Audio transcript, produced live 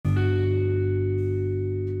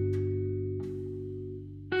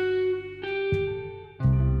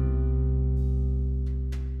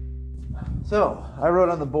So, I wrote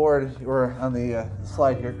on the board, or on the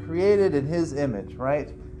slide here, created in his image, right?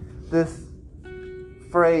 This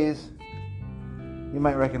phrase you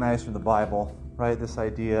might recognize from the Bible, right? This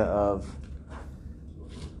idea of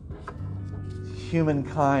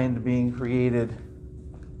humankind being created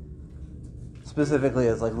specifically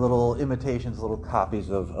as like little imitations, little copies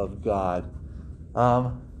of God.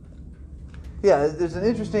 There's an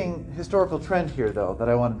interesting historical trend here, though, that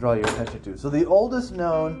I want to draw your attention to. So the oldest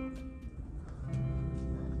known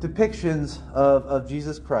depictions of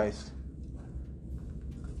Jesus Christ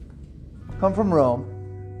come from Rome.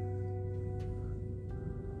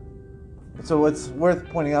 So what's worth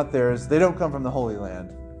pointing out there is they don't come from the Holy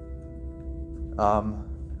Land.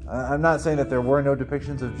 I'm not saying that there were no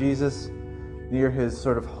depictions of Jesus near his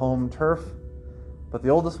sort of home turf, but the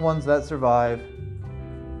oldest ones that survive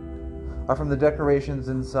are from the decorations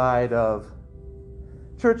inside of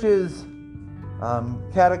churches,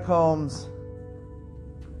 catacombs,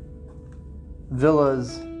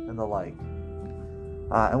 villas, and the like.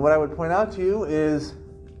 And what I would point out to you is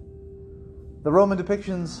the Roman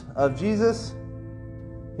depictions of Jesus.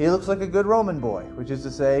 He looks like a good Roman boy, which is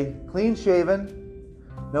to say, clean shaven,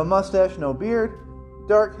 no mustache, no beard,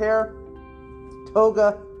 dark hair,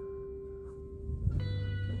 toga.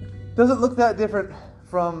 Doesn't look that different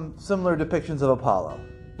from similar depictions of Apollo.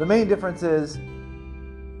 The main difference is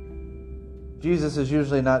Jesus is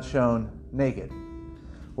usually not shown naked,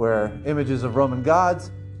 where images of Roman gods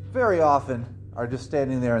very often are just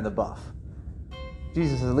standing there in the buff.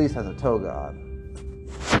 Jesus at least has a toga on.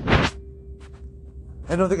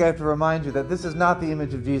 I don't think I have to remind you that this is not the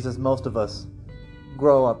image of Jesus most of us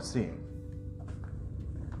grow up seeing.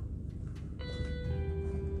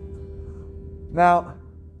 Now,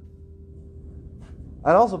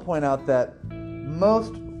 I'd also point out that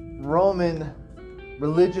most Roman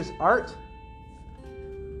religious art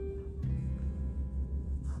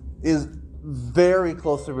is very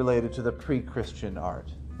closely related to the pre-Christian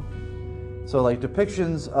art. So like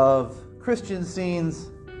depictions of Christian scenes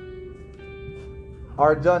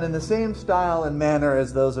are done in the same style and manner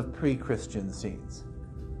as those of pre-Christian scenes.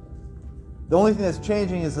 The only thing that's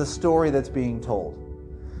changing is the story that's being told.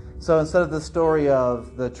 So instead of the story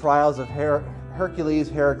of the trials of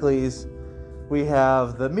Heracles, we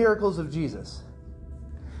have the miracles of Jesus.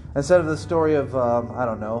 Instead of the story of,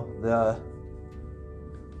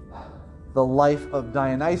 the life of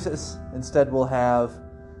Dionysus, instead we'll have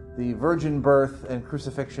the virgin birth and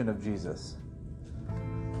crucifixion of Jesus.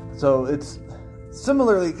 So it's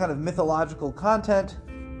similarly kind of mythological content.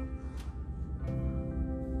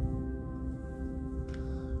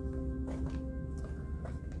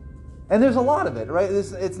 And there's a lot of it, right?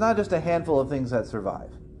 It's not just a handful of things that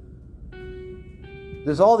survive.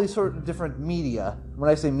 There's all these sort of different media. When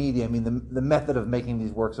I say media, I mean the method of making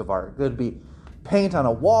these works of art. It could be paint on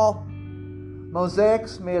a wall,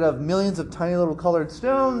 mosaics made of millions of tiny little colored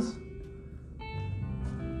stones.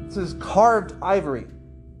 This is carved ivory.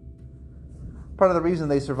 Part of the reason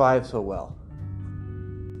they survive so well.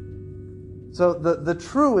 So the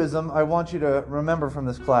truism I want you to remember from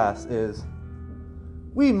this class is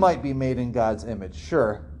we might be made in God's image,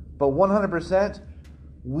 sure, but 100%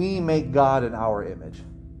 we make God in our image.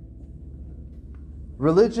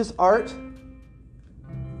 Religious art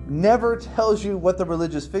never tells you what the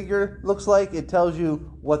religious figure looks like. It tells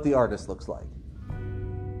you what the artist looks like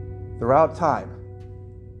throughout time.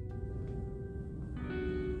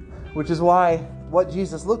 Which is why what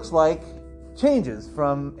Jesus looks like changes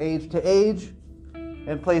from age to age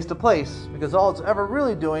and place to place, because all it's ever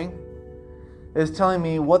really doing is telling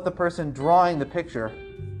me what the person drawing the picture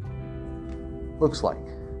looks like.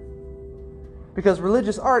 Because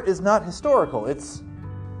religious art is not historical, it's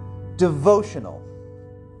devotional.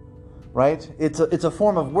 Right? It's a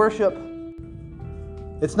form of worship.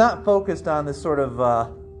 It's not focused on this sort of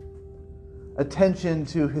attention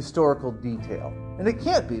to historical detail. And it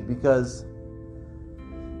can't be, because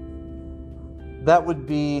that would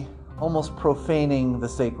be almost profaning the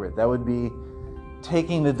sacred. That would be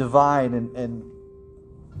taking the divine and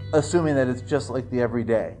assuming that it's just like the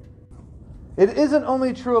everyday. It isn't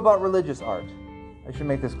only true about religious art. I should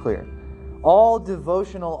make this clear. All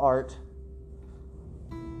devotional art,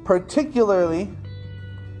 particularly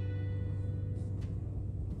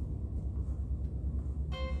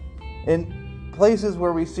in places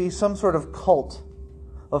where we see some sort of cult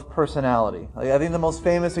of personality. I think the most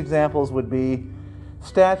famous examples would be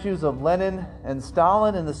statues of Lenin and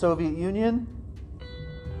Stalin in the Soviet Union.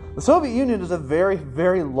 The Soviet Union is a very,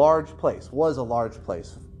 very large place, was a large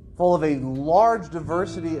place, full of a large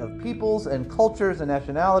diversity of peoples and cultures and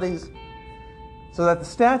nationalities, so that the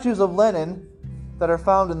statues of Lenin that are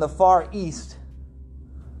found in the Far East,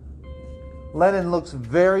 Lenin looks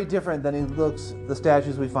very different than the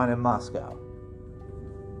statues we find in Moscow.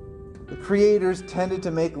 The creators tended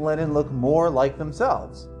to make Lenin look more like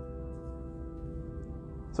themselves.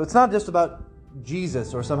 So it's not just about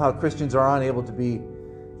Jesus or somehow Christians are unable to be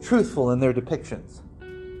truthful in their depictions.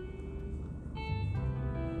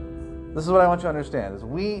 This is what I want you to understand, is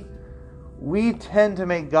we tend to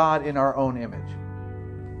make God in our own image.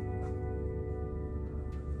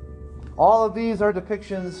 All of these are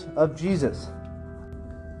depictions of Jesus.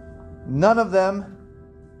 None of them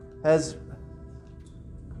are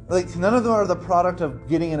the product of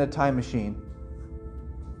getting in a time machine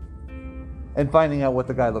and finding out what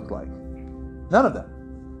the guy looked like. None of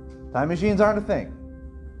them. Time machines aren't a thing.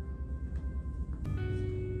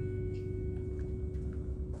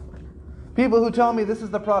 People who tell me this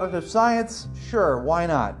is the product of science, sure, why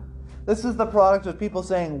not? This is the product of people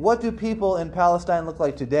saying, what do people in Palestine look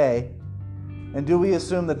like today? And do we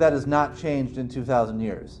assume that that has not changed in 2,000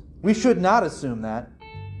 years? We should not assume that.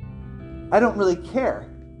 I don't really care.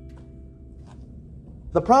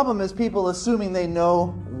 The problem is people assuming they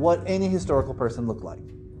know what any historical person looked like.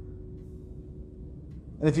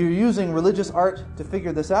 And if you're using religious art to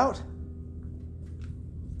figure this out,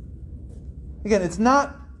 again, it's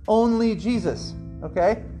not only Jesus,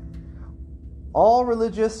 okay? All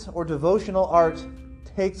religious or devotional art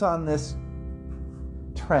takes on this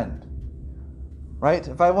trend, right?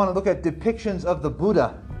 If I want to look at depictions of the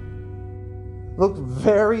Buddha, look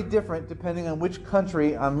very different depending on which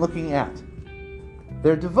country I'm looking at.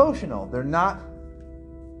 They're devotional, they're not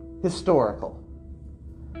historical.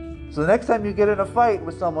 So the next time you get in a fight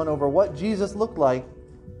with someone over what Jesus looked like,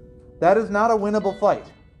 that is not a winnable fight.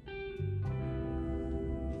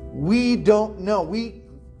 We don't know. We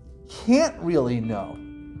can't really know.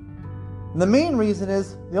 And the main reason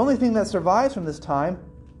is the only thing that survives from this time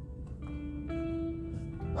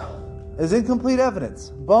is incomplete evidence.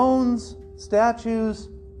 Bones, statues,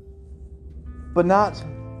 but not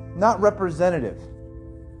representative.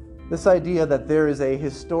 This idea that there is a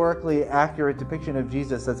historically accurate depiction of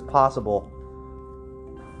Jesus that's possible.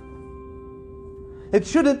 It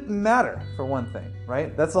shouldn't matter, for one thing,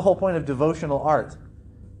 right? That's the whole point of devotional art.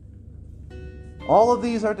 All of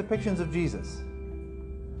these are depictions of Jesus.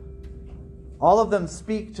 All of them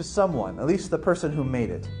speak to someone, at least the person who made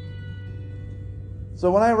it. So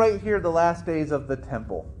when I write here the last days of the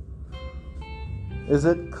temple, is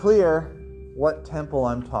it clear what temple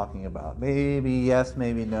I'm talking about? Maybe yes,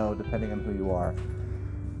 maybe no, depending on who you are.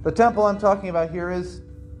 The temple I'm talking about here is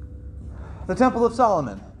the Temple of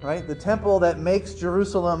Solomon, right? The temple that makes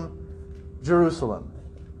Jerusalem, Jerusalem.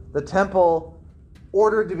 The temple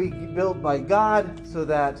ordered to be built by God so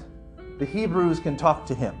that the Hebrews can talk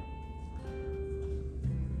to him.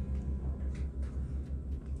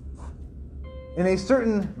 In a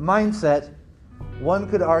certain mindset, one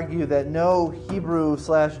could argue that no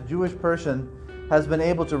Hebrew/Jewish person has been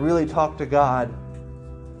able to really talk to God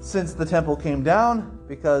since the temple came down,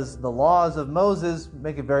 because the laws of Moses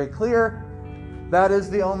make it very clear that is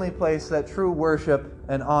the only place that true worship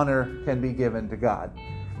and honor can be given to God,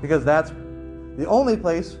 because that's the only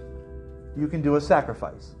place you can do a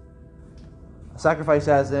sacrifice. A sacrifice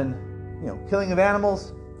as in, killing of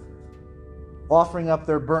animals, offering up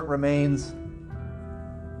their burnt remains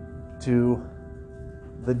to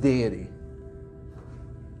the deity.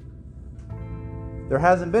 There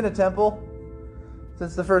hasn't been a temple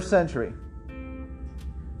since the 1st century.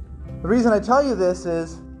 The reason I tell you this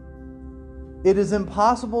is it is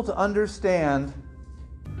impossible to understand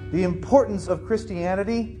the importance of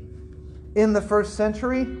Christianity in the 1st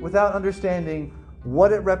century without understanding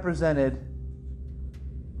what it represented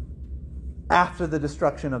after the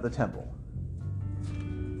destruction of the temple.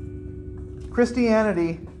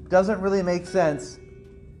 Christianity doesn't really make sense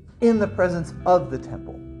in the presence of the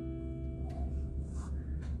temple.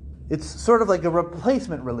 It's sort of like a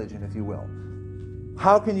replacement religion, if you will.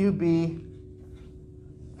 How can you be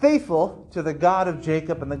faithful to the God of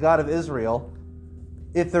Jacob and the God of Israel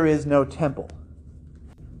if there is no temple?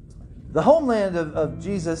 The homeland of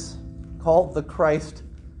Jesus, called the Christ,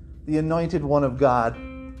 the Anointed One of God,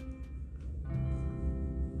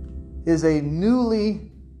 is a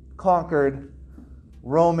newly conquered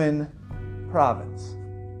Roman province.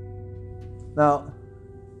 Now,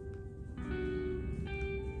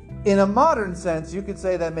 in a modern sense, you could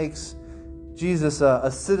say that makes Jesus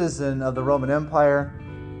a citizen of the Roman Empire,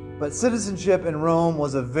 but citizenship in Rome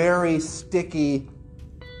was a very sticky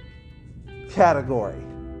category.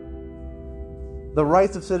 The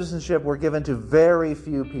rights of citizenship were given to very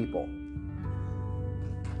few people.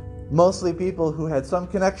 Mostly people who had some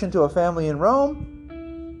connection to a family in Rome,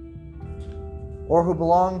 or who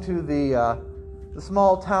belonged to the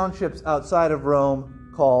small townships outside of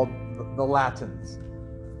Rome called the Latins.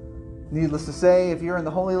 Needless to say, if you're in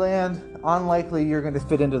the Holy Land, unlikely you're going to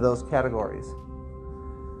fit into those categories.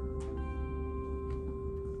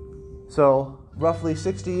 So, roughly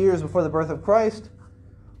 60 years before the birth of Christ,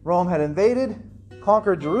 Rome had invaded,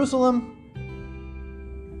 conquered Jerusalem,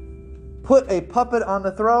 put a puppet on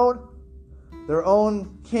the throne, their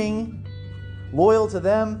own king, loyal to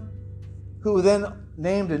them, who then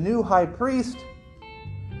named a new high priest.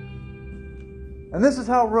 And this is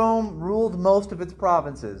how Rome ruled most of its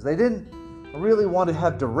provinces. They didn't really want to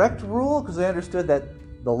have direct rule because they understood that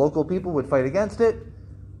the local people would fight against it.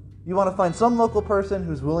 You want to find some local person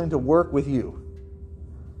who's willing to work with you.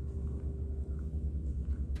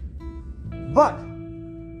 But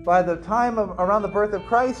by the time of around the birth of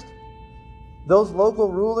Christ, those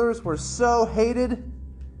local rulers were so hated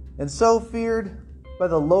and so feared by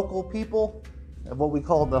the local people of what we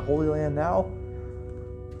call the Holy Land now.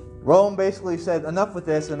 Rome basically said, enough with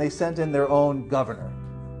this, and they sent in their own governor.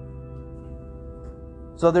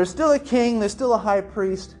 So there's still a king, there's still a high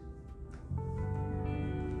priest,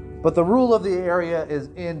 but the rule of the area is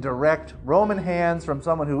in direct Roman hands from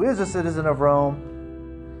someone who is a citizen of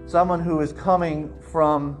Rome, someone who is coming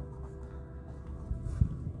from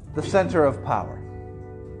the center of power.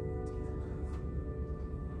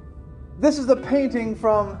 This is a painting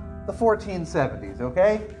from the 1470s,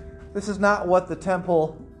 okay? This is not what the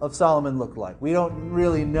Temple of Solomon looked like. We don't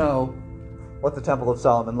really know what the Temple of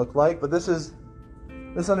Solomon looked like, but this is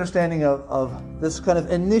this understanding of this kind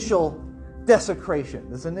of initial desecration,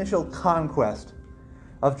 this initial conquest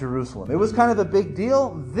of Jerusalem. It was kind of a big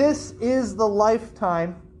deal. This is the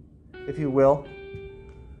lifetime, if you will,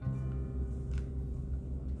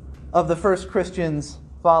 of the first Christians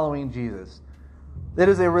following Jesus. It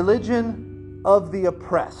is a religion of the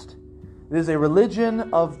oppressed. It is a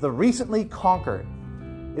religion of the recently conquered.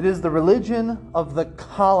 It is the religion of the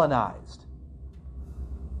colonized.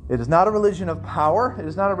 It is not a religion of power. It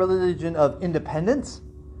is not a religion of independence.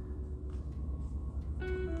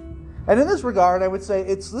 And in this regard, I would say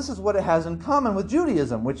this is what it has in common with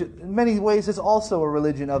Judaism, which in many ways is also a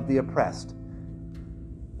religion of the oppressed,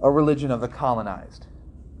 a religion of the colonized.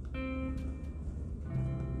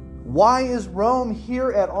 Why is Rome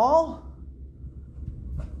here at all?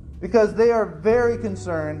 Because they are very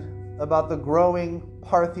concerned about the growing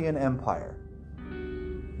Parthian Empire.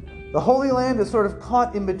 The Holy Land is sort of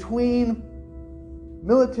caught in between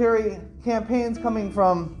military campaigns coming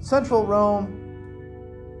from central Rome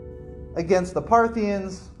against the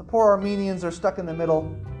Parthians. The poor Armenians are stuck in the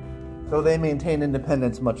middle, so they maintain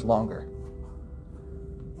independence much longer.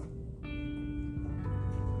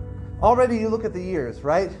 Already you look at the years,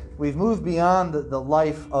 right? We've moved beyond the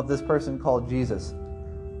life of this person called Jesus.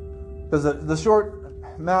 Because the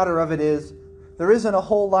short matter of it is, there isn't a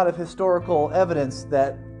whole lot of historical evidence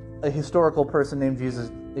that a historical person named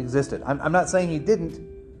Jesus existed. I'm not saying he didn't.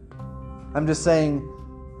 I'm just saying,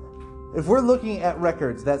 if we're looking at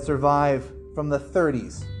records that survive from the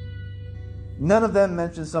 30s, none of them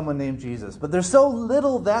mention someone named Jesus. But there's so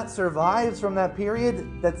little that survives from that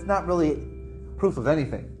period that's not really proof of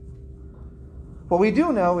anything. What we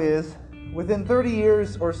do know is, within 30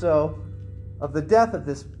 years or so of the death of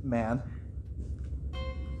this man,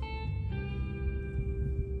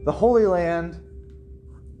 the Holy Land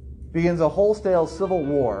begins a wholesale civil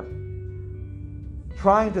war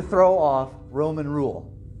trying to throw off Roman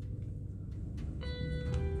rule.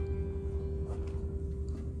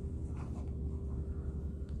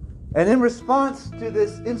 And in response to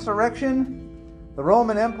this insurrection, the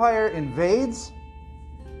Roman Empire invades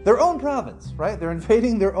their own province, right? They're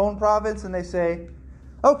invading their own province, and they say,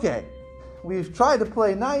 okay, we've tried to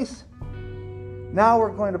play nice, now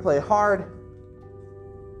we're going to play hard.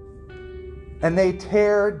 And they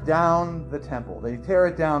tear down the temple. They tear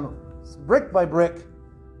it down brick by brick.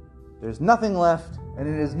 There's nothing left, and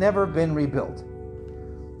it has never been rebuilt.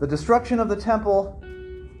 The destruction of the temple,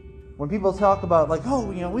 when people talk about, like, oh,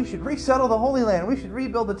 we should resettle the Holy Land, we should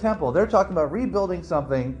rebuild the temple, they're talking about rebuilding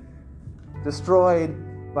something destroyed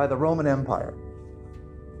by the Roman Empire.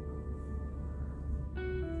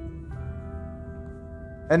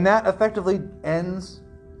 And that effectively ends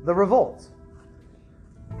the revolt.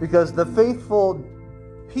 Because the faithful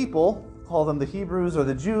people, call them the Hebrews or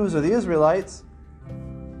the Jews or the Israelites,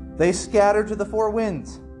 they scatter to the four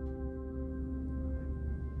winds.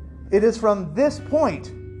 It is from this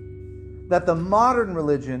point that the modern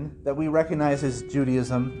religion that we recognize as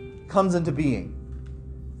Judaism comes into being.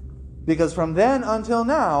 Because from then until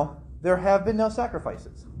now, there have been no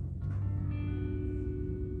sacrifices.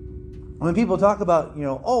 When people talk about,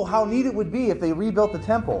 oh, how neat it would be if they rebuilt the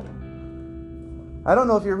temple, I don't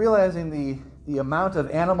know if you're realizing the amount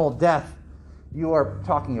of animal death you are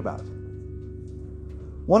talking about.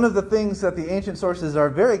 One of the things that the ancient sources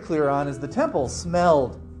are very clear on is the temple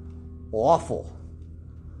smelled awful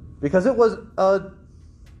because it was a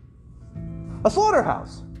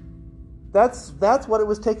slaughterhouse. That's what it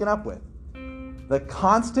was taken up with. The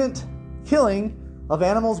constant killing of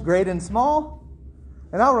animals great and small.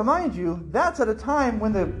 And I'll remind you, that's at a time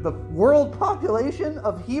when the world population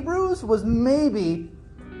of Hebrews was maybe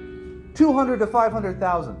 200 to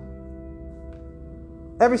 500,000.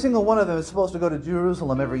 Every single one of them is supposed to go to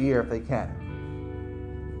Jerusalem every year if they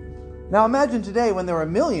can. Now imagine today when there are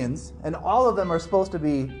millions and all of them are supposed to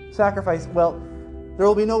be sacrificed. Well, there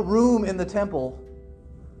will be no room in the temple.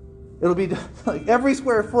 It'll be like every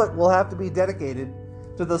square foot will have to be dedicated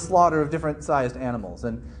to the slaughter of different sized animals.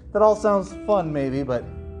 And that all sounds fun maybe, but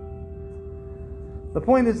the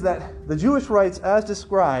point is that the Jewish rites as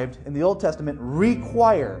described in the Old Testament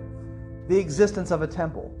require the existence of a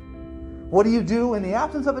temple. What do you do in the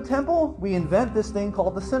absence of a temple? We invent this thing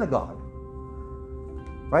called the synagogue.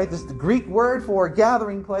 Right? This is the Greek word for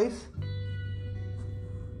gathering place.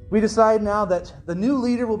 We decide now that the new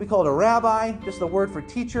leader will be called a rabbi, just the word for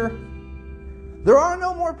teacher. There are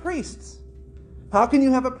no more priests. How can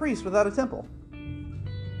you have a priest without a temple?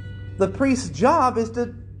 The priest's job is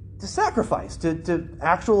to sacrifice, to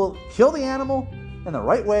actually kill the animal in the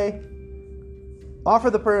right way, offer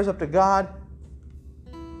the prayers up to God.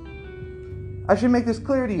 I should make this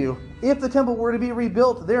clear to you. If the temple were to be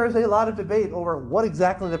rebuilt, there is a lot of debate over what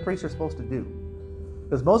exactly the priests are supposed to do.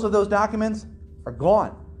 Because most of those documents are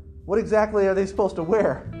gone. What exactly are they supposed to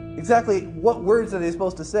wear? Exactly what words are they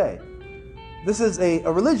supposed to say? This is a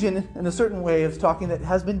religion in a certain way of talking that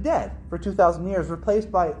has been dead for 2,000 years,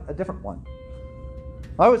 replaced by a different one.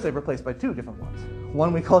 I would say replaced by two different ones.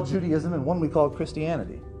 One we call Judaism and one we call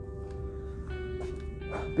Christianity.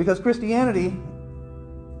 Because Christianity,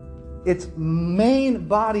 its main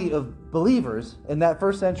body of believers in that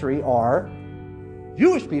first century are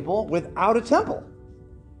Jewish people without a temple.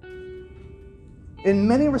 In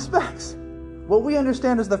many respects, what we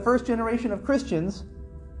understand as the first generation of Christians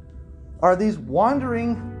are these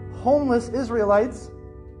wandering, homeless Israelites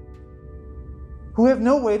who have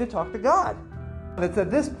no way to talk to God. And it's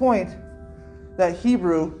at this point that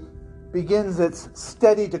Hebrew begins its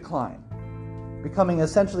steady decline, becoming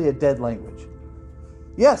essentially a dead language.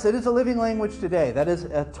 Yes, it is a living language today. That is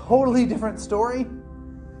a totally different story.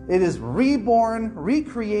 It is reborn,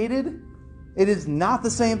 recreated. It is not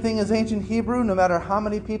the same thing as ancient Hebrew, no matter how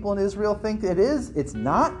many people in Israel think it is. It's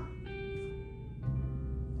not.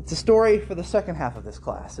 It's a story for the second half of this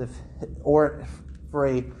class, or for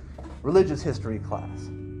a religious history class.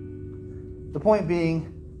 The point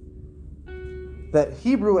being that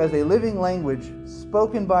Hebrew as a living language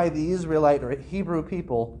spoken by the Israelite or Hebrew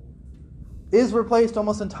people is replaced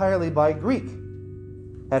almost entirely by Greek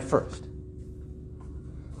at first.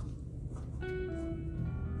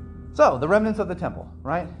 So, the remnants of the temple,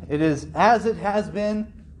 right? It is as it has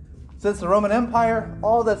been since the Roman Empire.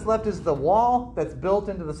 All that's left is the wall that's built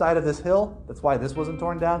into the side of this hill. That's why this wasn't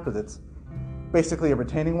torn down, because it's basically a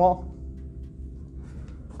retaining wall.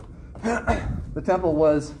 The temple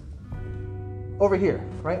was over here,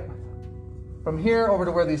 right? From here over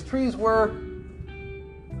to where these trees were,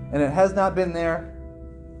 and it has not been there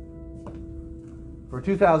for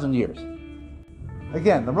 2,000 years.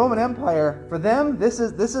 Again, the Roman Empire, for them, this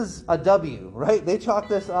is a W, right? They chalk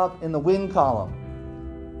this up in the win column.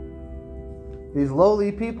 These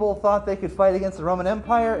lowly people thought they could fight against the Roman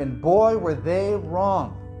Empire, and boy, were they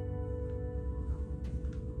wrong.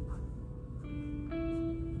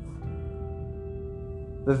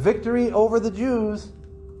 The victory over the Jews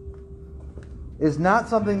is not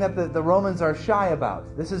something that the Romans are shy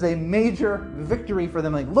about. This is a major victory for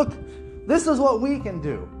them. Like, look, this is what we can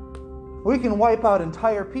do. We can wipe out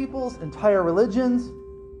entire peoples, entire religions.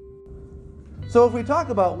 So if we talk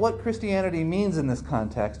about what Christianity means in this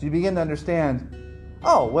context, you begin to understand,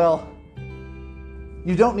 oh, well,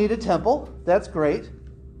 you don't need a temple. That's great.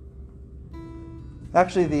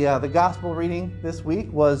 Actually, the gospel reading this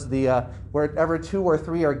week was wherever 2 or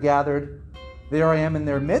 3 are gathered, there I am in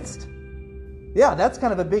their midst. Yeah, that's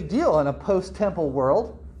kind of a big deal in a post-temple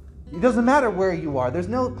world. It doesn't matter where you are. There's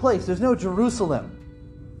no place. There's no Jerusalem.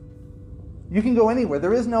 You can go anywhere.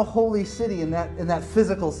 There is no holy city in that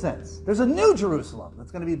physical sense. There's a new Jerusalem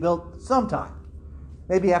that's going to be built sometime,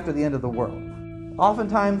 maybe after the end of the world.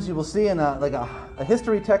 Oftentimes, you will see in a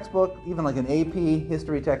history textbook, even like an AP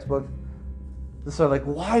history textbook, this sort of like,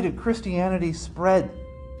 why did Christianity spread?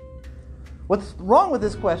 What's wrong with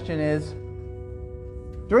this question is,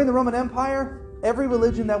 during the Roman Empire, every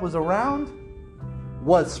religion that was around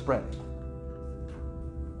was spreading.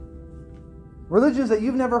 Religions that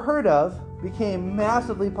you've never heard of became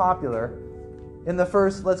massively popular in the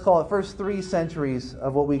first, let's call it, first 3 centuries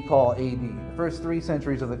of what we call AD, the first 3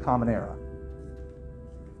 centuries of the Common Era.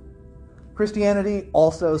 Christianity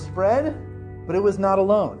also spread, but it was not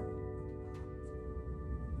alone.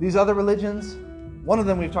 These other religions, one of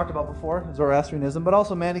them we've talked about before, Zoroastrianism, but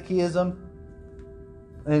also Manichaeism,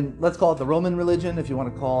 and let's call it the Roman religion, if you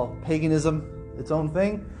want to call paganism its own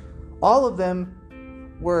thing. All of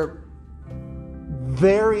them were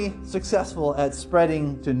very successful at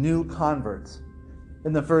spreading to new converts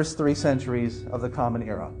in the first 3 centuries of the Common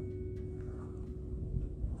Era.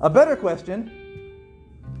 A better question: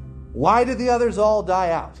 why did the others all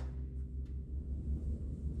die out?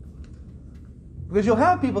 Because you'll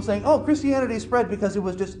have people saying, oh, Christianity spread because it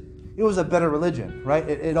was a better religion, right?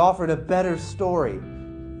 It offered a better story.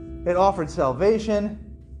 It offered salvation.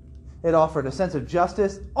 It offered a sense of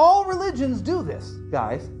justice. All religions do this,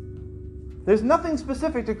 guys. There's nothing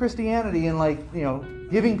specific to Christianity in,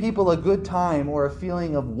 giving people a good time or a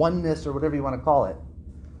feeling of oneness or whatever you want to call it.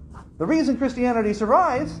 The reason Christianity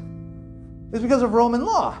survives is because of Roman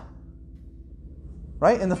law.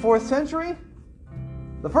 Right? In the 4th century,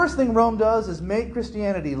 the first thing Rome does is make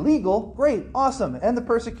Christianity legal. Great, awesome, end the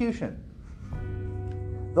persecution.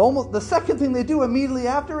 The second thing they do immediately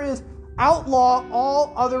after is outlaw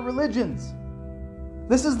all other religions.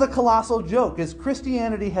 This is the colossal joke, is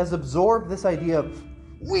Christianity has absorbed this idea of,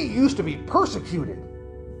 we used to be persecuted.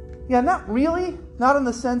 Yeah, not really. Not in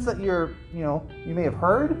the sense that you may have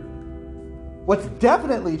heard. What's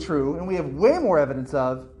definitely true, and we have way more evidence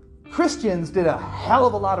of, Christians did a hell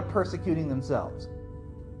of a lot of persecuting themselves.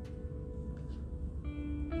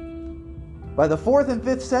 By the 4th and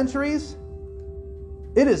 5th centuries,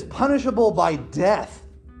 it is punishable by death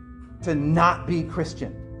to not be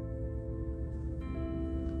Christian.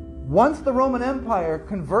 Once the Roman Empire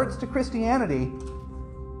converts to Christianity,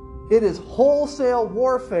 it is wholesale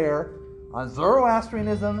warfare on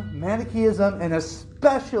Zoroastrianism, Manichaeism, and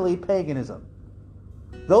especially paganism.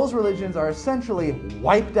 Those religions are essentially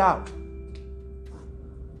wiped out.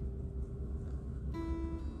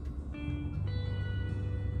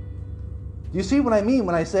 Do you see what I mean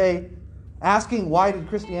when I say asking why did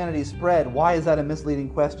Christianity spread? Why is that a misleading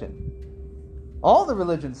question? All the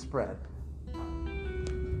religions spread.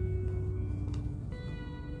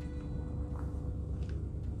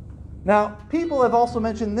 Now, people have also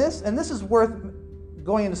mentioned this, and this is worth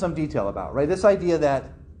going into some detail about, right? This idea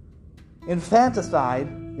that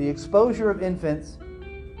infanticide, the exposure of infants,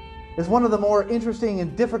 is one of the more interesting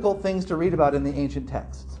and difficult things to read about in the ancient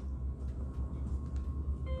texts.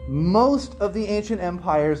 Most of the ancient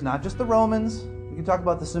empires, not just the Romans, we can talk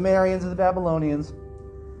about the Sumerians and the Babylonians,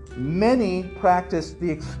 many practiced the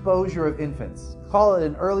exposure of infants. Call it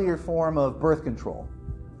an earlier form of birth control.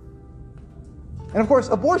 And of course,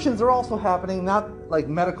 abortions are also happening, not like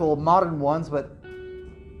medical modern ones, but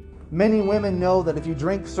many women know that if you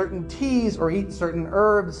drink certain teas or eat certain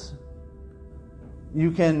herbs,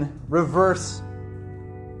 you can reverse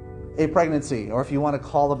a pregnancy, or if you want to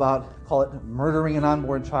call it murdering an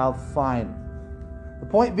unborn child, fine. The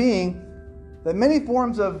point being that many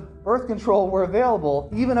forms of birth control were available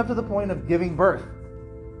even up to the point of giving birth,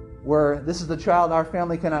 where this is the child our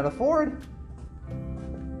family cannot afford,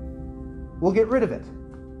 we'll get rid of it.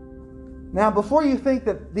 Now, before you think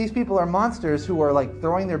that these people are monsters who are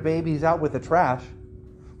throwing their babies out with the trash,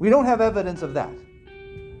 we don't have evidence of that.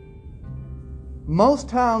 Most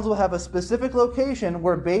towns will have a specific location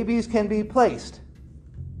where babies can be placed.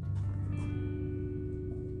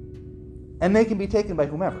 And they can be taken by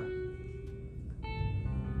whomever.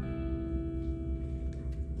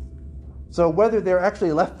 So whether they're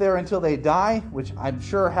actually left there until they die, which I'm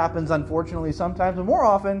sure happens unfortunately sometimes, and more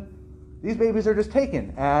often, these babies are just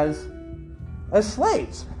taken as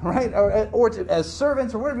slaves, right? Or as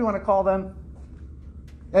servants, or whatever you want to call them.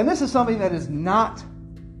 And this is something that is not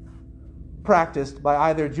practiced by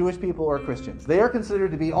either Jewish people or Christians. They are considered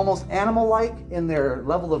to be almost animal-like in their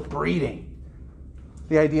level of breeding.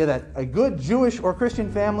 The idea that a good Jewish or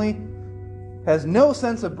Christian family has no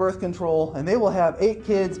sense of birth control, and they will have 8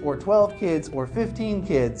 kids or 12 kids or 15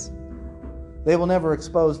 kids. They will never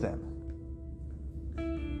expose them.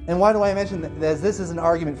 And why do I mention that this is an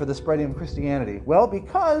argument for the spreading of Christianity? Well,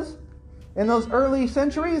 because in those early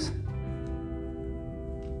centuries,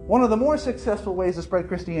 one of the more successful ways to spread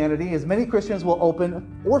Christianity is many Christians will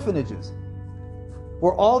open orphanages,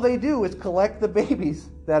 where all they do is collect the babies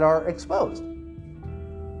that are exposed.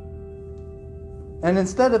 And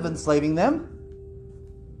instead of enslaving them,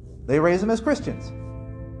 they raise them as Christians.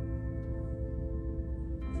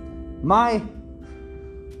 My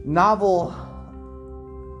novel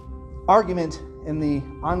argument in the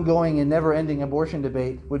ongoing and never-ending abortion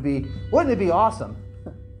debate would be, wouldn't it be awesome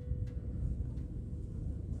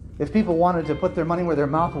if people wanted to put their money where their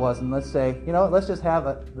mouth was and let's say, let's just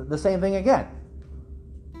have the same thing again.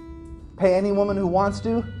 Pay any woman who wants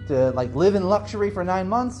to live in luxury for 9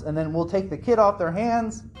 months, and then we'll take the kid off their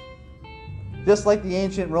hands, just like the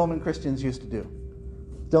ancient Roman Christians used to do.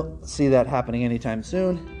 Don't see that happening anytime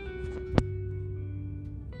soon.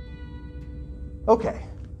 Okay,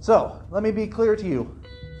 so let me be clear to you.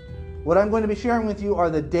 What I'm going to be sharing with you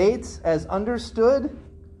are the dates as understood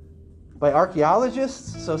by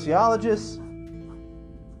archaeologists, sociologists,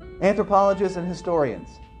 anthropologists, and historians.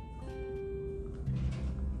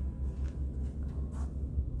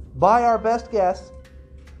 By our best guess,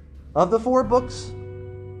 of the 4 books,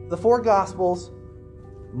 the 4 Gospels,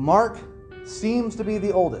 Mark seems to be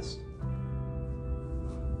the oldest.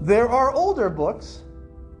 There are older books,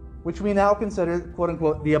 which we now consider,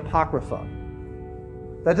 quote-unquote, the Apocrypha.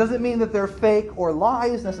 That doesn't mean that they're fake or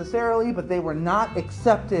lies necessarily, but they were not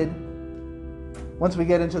accepted once we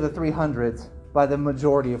get into the 300s by the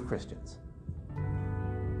majority of Christians.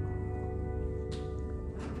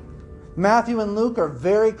 Matthew and Luke are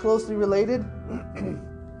very closely related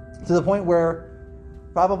to the point where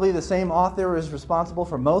probably the same author is responsible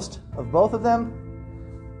for most of both of them.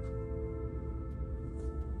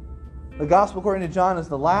 The Gospel according to John is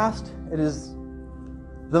the last. It is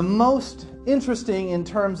the most interesting in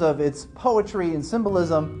terms of its poetry and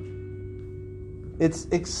symbolism. I'll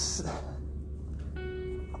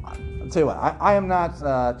tell you what, I am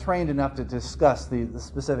not trained enough to discuss the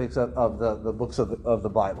specifics of the books of the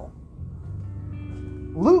Bible.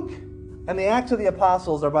 Luke and the Acts of the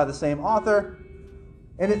Apostles are by the same author,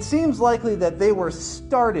 and it seems likely that they were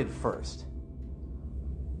started first.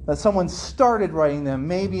 That someone started writing them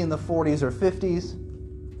maybe in the 40s or 50s.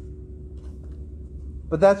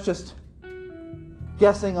 But that's just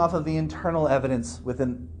guessing off of the internal evidence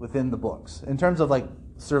within the books. In terms of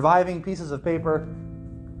surviving pieces of paper,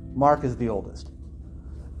 Mark is the oldest.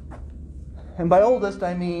 And by oldest,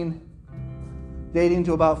 I mean dating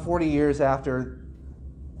to about 40 years after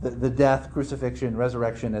the death, crucifixion,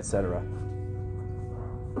 resurrection, etc.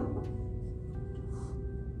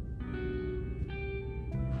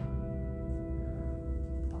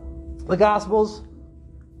 The Gospels,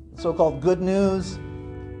 so-called good news,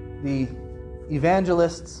 the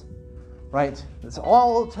evangelists, right? This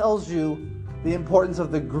all tells you the importance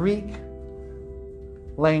of the Greek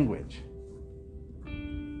language.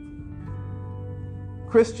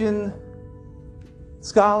 Christian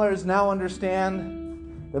scholars now understand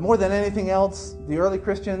that more than anything else, the early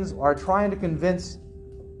Christians are trying to convince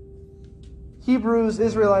Hebrews,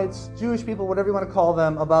 Israelites, Jewish people, whatever you want to call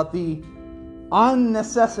them, about the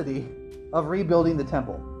unnecessity of rebuilding the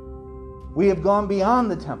temple. We have gone beyond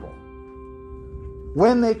the temple.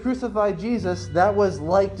 When they crucified Jesus, that was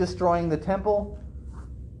like destroying the temple.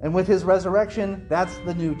 And with his resurrection, that's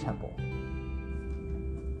the new temple.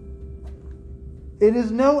 It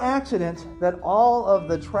is no accident that all of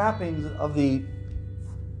the trappings of the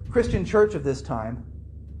Christian church of this time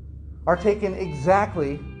are taken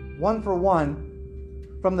exactly, one for one,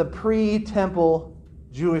 from the pre-temple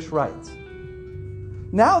Jewish rites.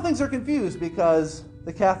 Now things are confused because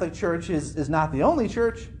the Catholic Church is not the only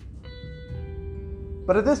church.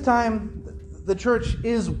 But at this time, the church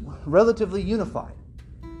is relatively unified.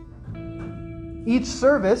 Each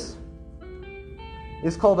service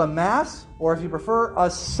is called a mass, or if you prefer, a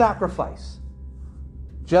sacrifice,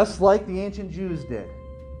 just like the ancient Jews did.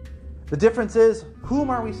 The difference is, whom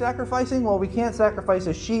are we sacrificing? Well, we can't sacrifice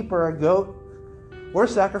a sheep or a goat. We're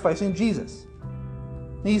sacrificing Jesus.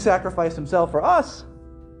 He sacrificed himself for us,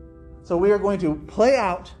 so we are going to play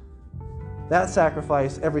out that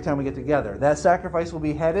sacrifice every time we get together. That sacrifice will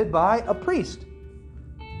be headed by a priest.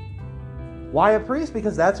 Why a priest?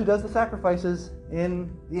 Because that's who does the sacrifices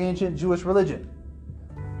in the ancient Jewish religion.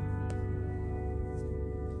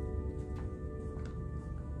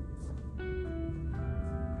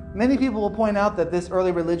 Many people will point out that this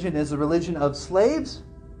early religion is a religion of slaves.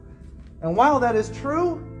 And while that is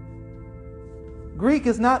true, Greek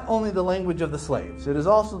is not only the language of the slaves, it is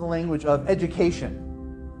also the language of education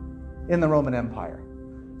in the Roman Empire.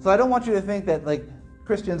 So I don't want you to think that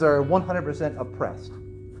Christians are 100% oppressed.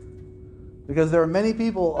 Because there are many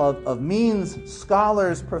people of means,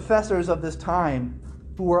 scholars, professors of this time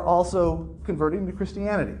who were also converting to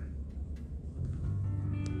Christianity.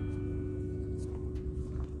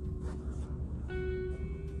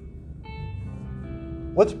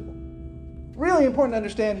 What's really important to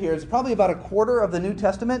understand here is probably about a quarter of the New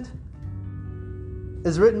Testament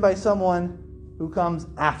is written by someone who comes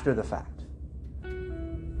after the fact.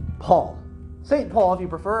 Paul. St. Paul, if you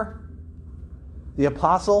prefer. The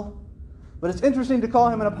apostle. But it's interesting to call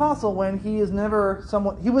him an apostle when he was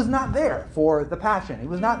not there for the passion. He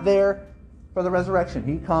was not there for the resurrection.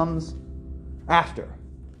 He comes after.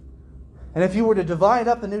 And if you were to divide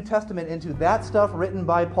up the New Testament into that stuff written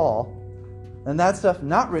by Paul and that stuff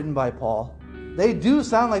not written by Paul, they do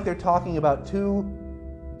sound like they're talking about two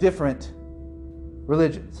different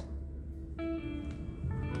religions.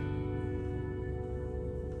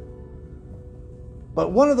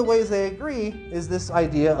 But one of the ways they agree is this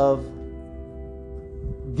idea of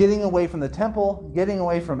getting away from the temple, getting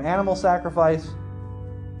away from animal sacrifice,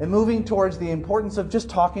 and moving towards the importance of just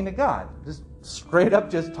talking to God. Just straight up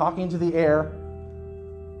just talking to the air.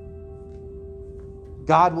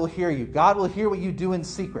 God will hear you. God will hear what you do in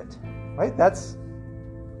secret. Right? That's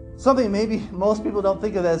something maybe most people don't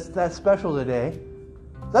think of as that special today.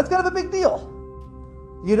 That's kind of a big deal.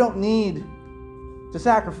 You don't need to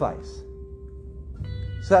sacrifice.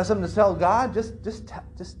 So that's something to tell God? Just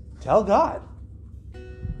tell God.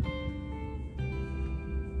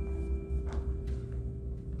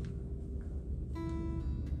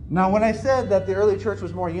 Now, when I said that the early church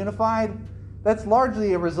was more unified, that's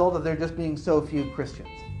largely a result of there just being so few Christians.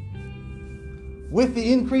 With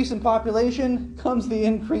the increase in population comes the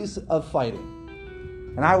increase of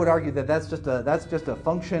fighting. And I would argue that that's just a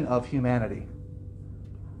function of humanity.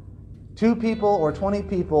 2 people or 20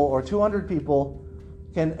 people or 200 people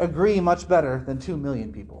can agree much better than 2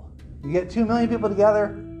 million people. You get 2 million people together,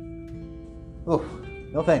 oof,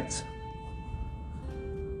 no thanks.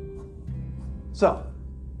 So,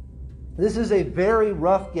 this is a very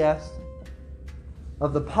rough guess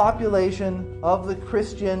of the population of the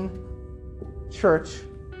Christian church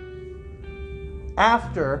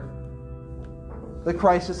after the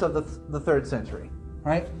crisis of the 3rd century,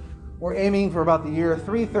 right? We're aiming for about the year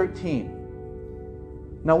 313.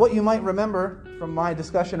 Now, what you might remember from my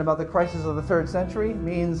discussion about the crisis of the 3rd century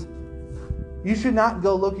means you should not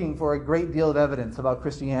go looking for a great deal of evidence about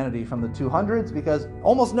Christianity from the 200s because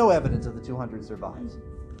almost no evidence of the 200s survives.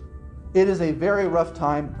 It is a very rough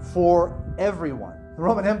time for everyone. The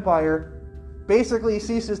Roman Empire basically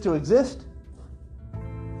ceases to exist.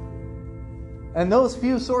 And those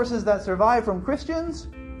few sources that survive from Christians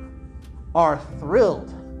are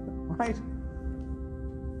thrilled, right?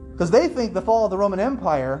 Because they think the fall of the Roman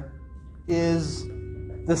Empire is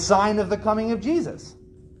the sign of the coming of Jesus.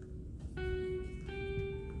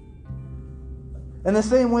 In the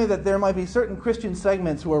same way that there might be certain Christian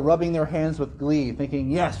segments who are rubbing their hands with glee,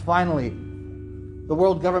 thinking, yes, finally, the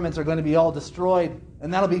world governments are going to be all destroyed,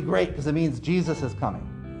 and that'll be great because it means Jesus is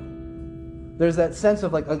coming. There's that sense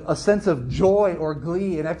of a sense of joy or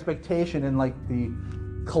glee and expectation in the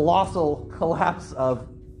colossal collapse of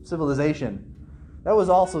civilization. That was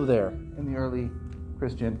also there in the early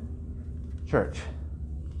Christian church.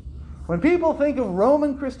 When people think of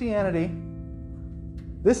Roman Christianity,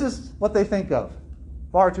 this is what they think of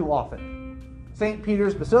far too often. St.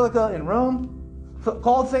 Peter's Basilica in Rome,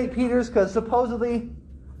 called St. Peter's because supposedly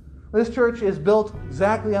this church is built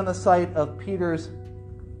exactly on the site of Peter's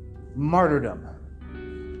martyrdom.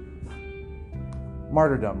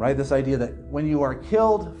 Martyrdom, right? This idea that when you are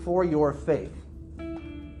killed for your faith.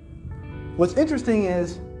 What's interesting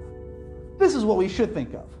is, this is what we should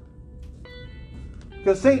think of.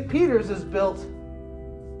 Because St. Peter's is built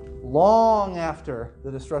long after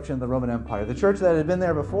the destruction of the Roman Empire. The church that had been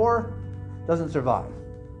there before doesn't survive.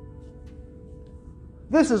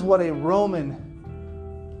 This is what a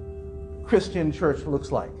Roman Christian church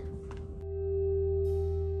looks like.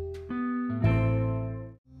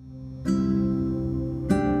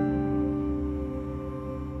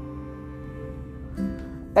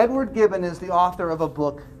 Edward Gibbon is the author of a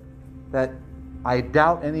book that I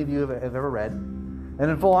doubt any of you have ever read. And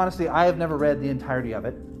in full honesty, I have never read the entirety of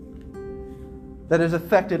it. That has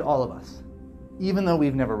affected all of us, even though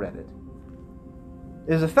we've never read it.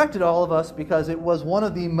 It has affected all of us because it was one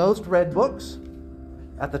of the most read books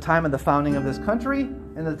at the time of the founding of this country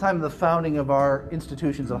and at the time of the founding of our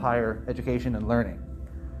institutions of higher education and learning.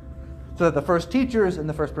 So that the first teachers and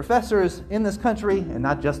the first professors in this country, and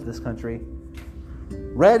not just this country,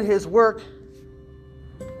 read his work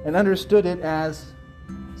and understood it as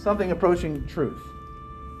something approaching truth.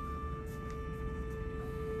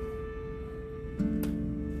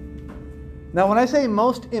 Now, when I say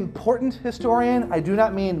most important historian, I do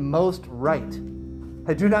not mean most right.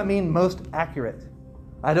 I do not mean most accurate.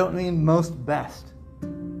 I don't mean most best.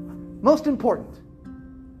 Most important.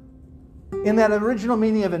 in that original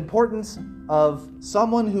meaning of importance of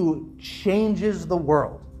someone who changes the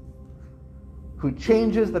world, who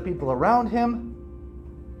changes the people around him.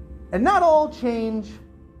 And not all change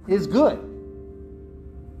is good.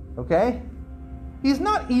 Okay? He's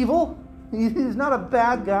not evil. He's not a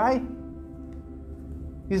bad guy.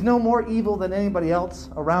 He's no more evil than anybody else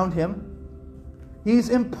around him. He's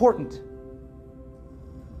important.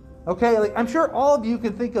 Okay? Like, I'm sure all of you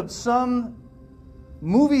can think of some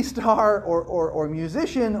movie star or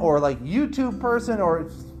musician or like YouTube person or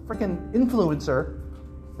freaking influencer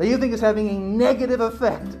that you think is having a negative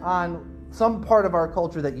effect on some part of our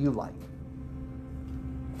culture that you like.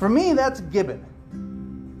 For me, that's Gibbon.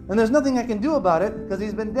 And there's nothing I can do about it because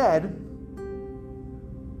he's been dead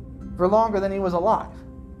for longer than he was alive.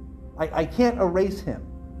 I can't erase him.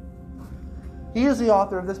 He is the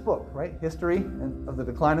author of this book, right? History of the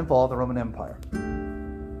Decline and Fall of the Roman Empire.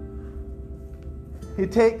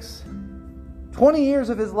 It takes 20 years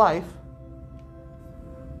of his life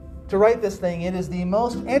to write this thing. It is the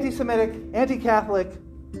most anti-Semitic, anti-Catholic,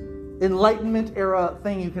 Enlightenment era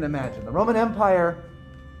thing you can imagine. The Roman Empire,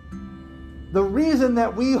 the reason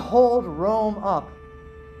that we hold Rome up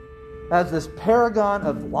as this paragon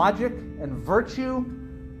of logic and virtue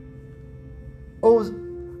owes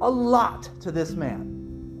a lot to this man.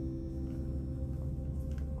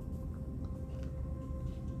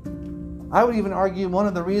 I would even argue one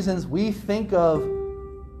of the reasons we think of,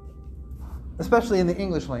 especially in the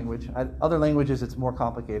English language, other languages it's more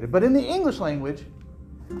complicated, but in the English language,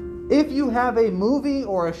 if you have a movie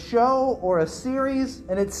or a show or a series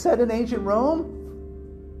and it's set in ancient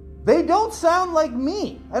Rome, they don't sound like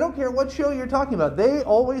me. I don't care what show you're talking about. They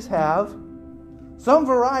always have some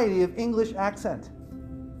variety of English accent.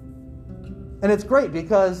 And it's great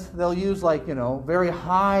because they'll use very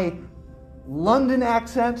high London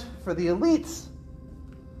accent for the elites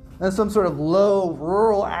and some sort of low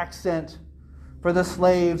rural accent for the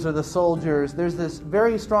slaves or the soldiers. There's this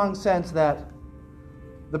very strong sense that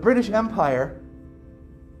the British Empire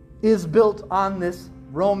is built on this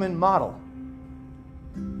Roman model.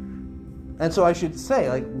 And so I should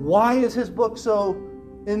say, why is his book so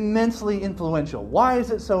immensely influential? Why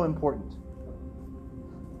is it so important?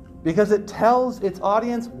 Because it tells its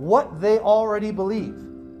audience what they already believe.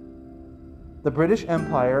 The British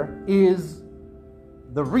Empire is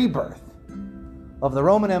the rebirth of the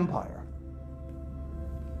Roman Empire.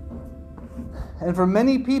 And for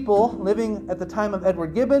many people living at the time of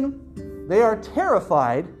Edward Gibbon, they are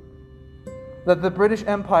terrified that the British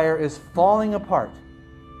Empire is falling apart,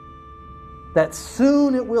 that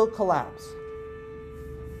soon it will collapse.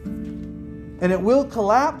 And it will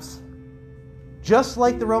collapse just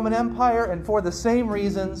like the Roman Empire, and for the same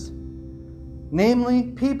reasons.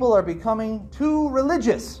 Namely, people are becoming too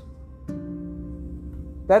religious.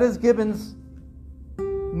 That is Gibbon's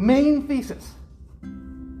main thesis.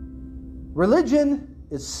 Religion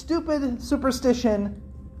is stupid superstition,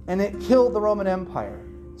 and it killed the Roman Empire.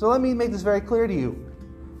 So let me make this very clear to you.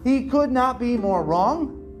 He could not be more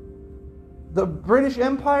wrong. The British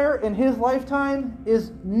Empire in his lifetime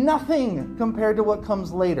is nothing compared to what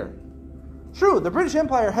comes later. True, the British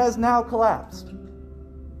Empire has now collapsed.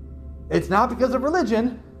 It's not because of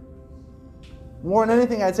religion. More than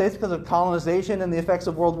anything, I'd say it's because of colonization and the effects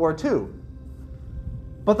of World War II.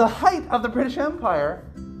 But the height of the British Empire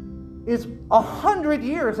is 100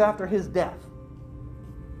 years after his death,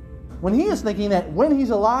 when he is thinking that when he's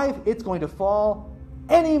alive, it's going to fall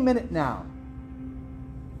any minute now.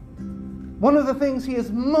 One of the things he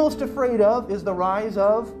is most afraid of is the rise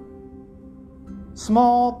of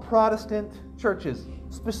small Protestant churches,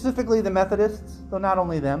 specifically the Methodists, though not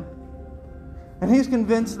only them. And he's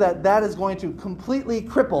convinced that that is going to completely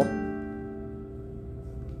cripple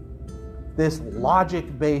this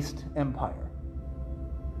logic-based empire.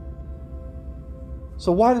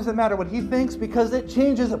 So why does it matter what he thinks? Because it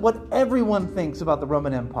changes what everyone thinks about the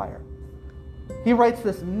Roman Empire. He writes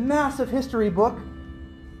this massive history book,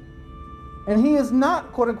 and he is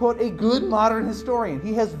not, quote-unquote, a good modern historian.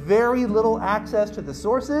 He has very little access to the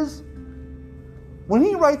sources. When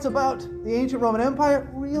he writes about the ancient Roman Empire,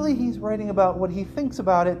 really he's writing about what he thinks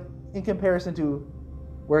about it in comparison to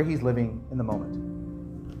where he's living in the moment.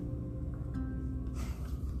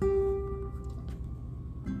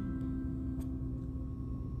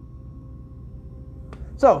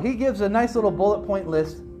 So he gives a nice little bullet point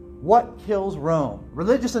list. What kills Rome?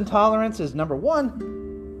 Religious intolerance is number one.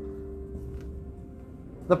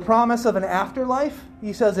 The promise of an afterlife.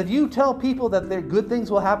 He says if you tell people that their good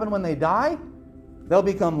things will happen when they die, they'll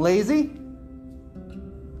become lazy.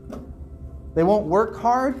 They won't work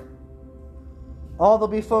hard. All they'll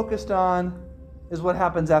be focused on is what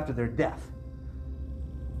happens after their death.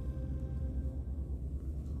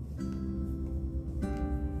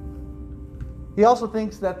 He also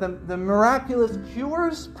thinks that the miraculous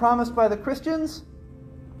cures promised by the Christians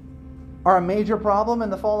are a major problem in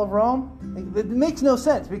the fall of Rome. It makes no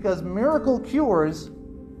sense because miracle cures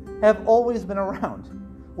have always been around.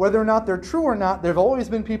 Whether or not they're true or not, there have always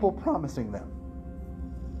been people promising them.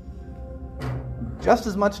 Just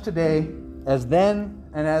as much today as then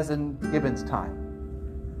and as in Gibbon's time.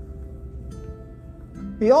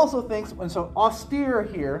 He also thinks, and so austere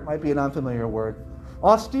here might be an unfamiliar word,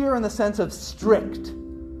 austere in the sense of strict,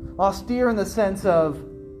 austere in the sense of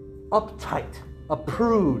uptight, a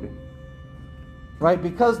prude, right?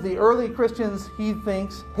 Because the early Christians, he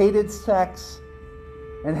thinks, hated sex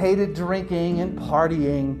and hated drinking and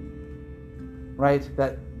partying, right?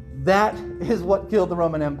 That is what killed the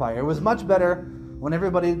Roman Empire. It was much better when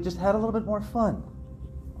everybody just had a little bit more fun.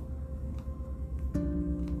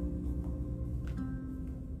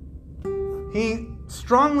 He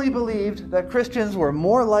strongly believed that Christians were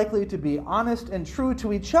more likely to be honest and true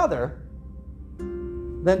to each other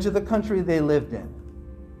than to the country they lived in.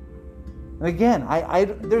 And again,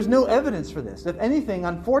 there's no evidence for this. If anything,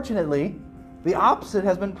 unfortunately, the opposite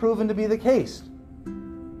has been proven to be the case.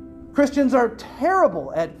 Christians are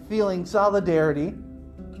terrible at feeling solidarity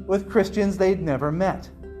with Christians they'd never met.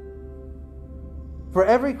 For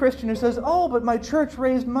every Christian who says, "Oh, but my church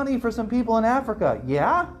raised money for some people in Africa."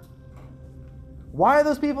 Yeah? Why are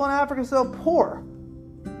those people in Africa so poor?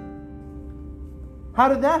 How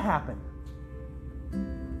did that happen?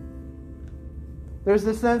 There's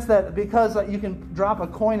this sense that because you can drop a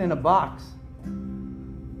coin in a box,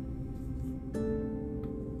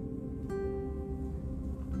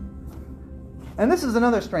 and this is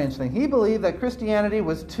another strange thing. He believed that Christianity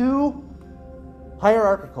was too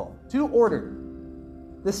hierarchical, too ordered.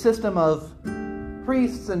 This system of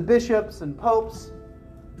priests and bishops and popes,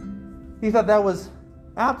 he thought that was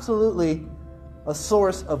absolutely a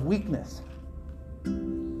source of weakness.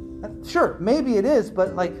 Sure, maybe it is,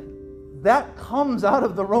 but that comes out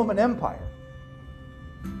of the Roman Empire.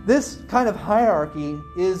 This kind of hierarchy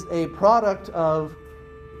is a product of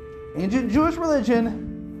ancient Jewish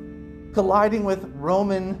religion colliding with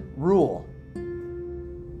Roman rule.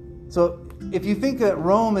 So if you think that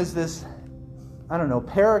Rome is this,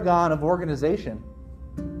 paragon of organization,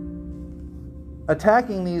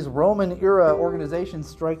 attacking these Roman-era organizations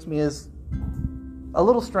strikes me as a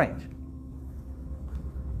little strange.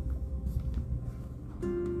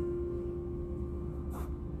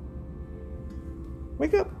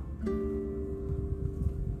 Wake up.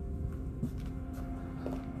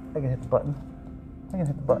 I can hit the button.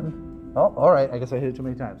 Oh, all right. I guess I hit it too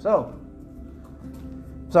many times. So,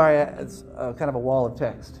 sorry, it's kind of a wall of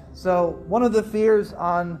text. So, one of the fears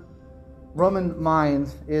on Roman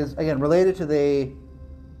minds is, again, related to the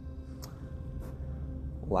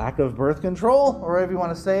lack of birth control, or whatever you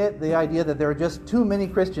want to say it, the idea that there are just too many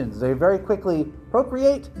Christians. They very quickly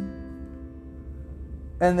procreate,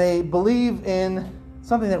 and they believe in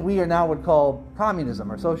something that we now would call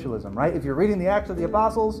communism or socialism, right? If you're reading the Acts of the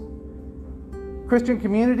Apostles, Christian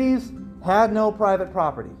communities had no private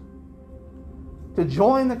property. To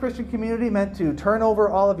join the Christian community meant to turn over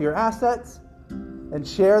all of your assets and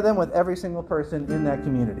share them with every single person in that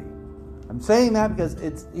community. I'm saying that because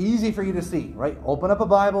it's easy for you to see, right? Open up a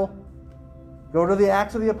Bible, go to the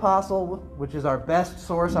Acts of the Apostle, which is our best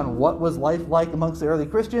source on what was life like amongst the early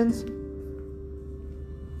Christians,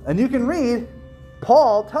 and you can read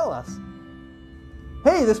Paul tell us,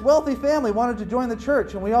 hey, this wealthy family wanted to join the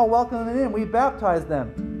church, and we all welcomed them in. We baptized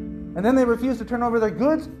them. And then they refused to turn over their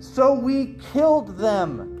goods, so we killed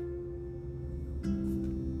them.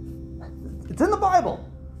 It's in the Bible,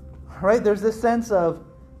 right? There's this sense of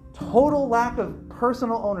total lack of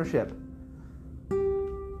personal ownership.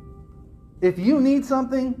 If you need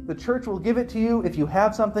something, the church will give it to you. If you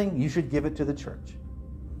have something, you should give it to the church.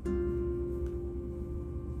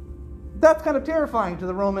 That's kind of terrifying to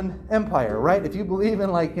the Roman Empire, right? If you believe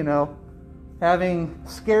in, having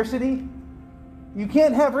scarcity, you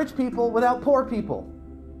can't have rich people without poor people.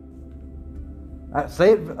 I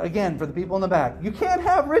say it again for the people in the back. You can't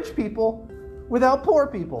have rich people without poor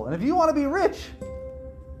people. And if you want to be rich,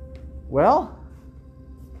 well,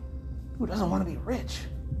 who doesn't want to be rich?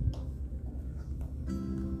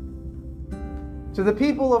 To the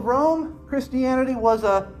people of Rome, Christianity was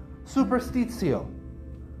a superstitio,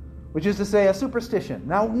 which is to say a superstition.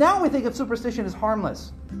 Now we think of superstition as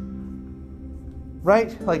harmless.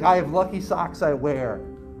 Right? Like, I have lucky socks I wear.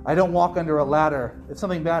 I don't walk under a ladder. If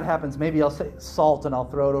something bad happens, maybe I'll say salt and I'll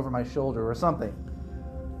throw it over my shoulder or something.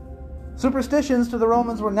 Superstitions to the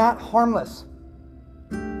Romans were not harmless.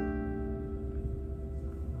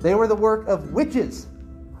 They were the work of witches.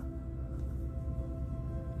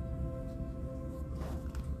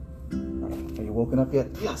 Are you woken up yet?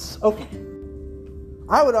 Yes. Okay.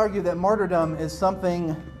 I would argue that martyrdom is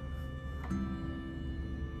something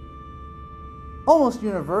almost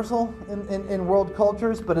universal in world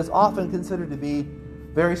cultures, but is often considered to be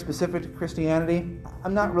very specific to Christianity.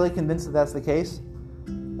 I'm not really convinced that that's the case.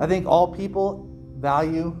 I think all people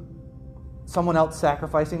value someone else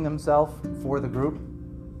sacrificing themselves for the group.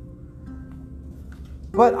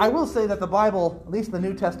 But I will say that the Bible, at least the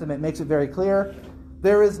New Testament, makes it very clear,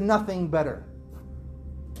 there is nothing better.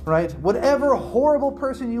 Right? Whatever horrible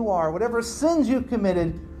person you are, whatever sins you've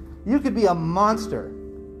committed, you could be a monster.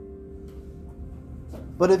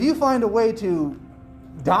 But if you find a way to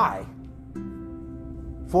die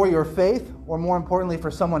for your faith, or more importantly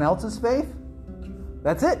for someone else's faith,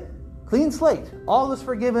 that's it. Clean slate. All is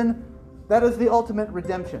forgiven. That is the ultimate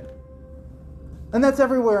redemption. And that's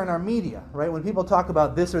everywhere in our media, right? When people talk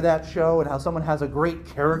about this or that show and how someone has a great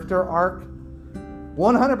character arc,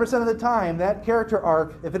 100% of the time, that character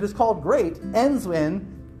arc, if it is called great, ends in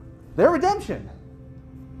their redemption.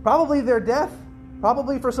 Probably their death,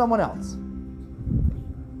 probably for someone else.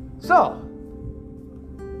 So,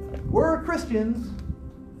 were Christians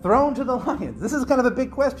thrown to the lions? This is kind of a big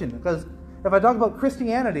question, because if I talk about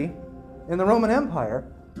Christianity in the Roman Empire,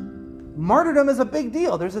 martyrdom is a big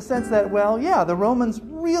deal. There's a sense that, well, yeah, the Romans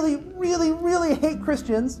really, really, really hate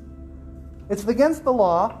Christians. It's against the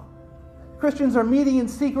law. Christians are meeting in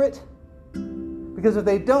secret, because if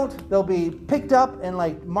they don't, they'll be picked up and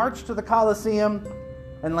marched to the Colosseum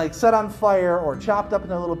and set on fire or chopped up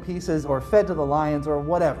into little pieces or fed to the lions or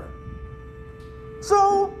whatever.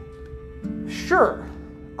 So, sure,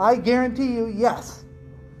 I guarantee you, yes,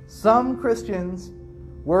 some Christians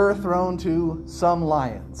were thrown to some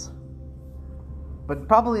lions, but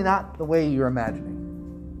probably not the way you're imagining.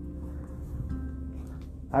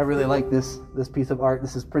 I really like this piece of art.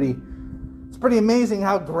 This is pretty amazing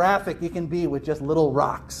how graphic you can be with just little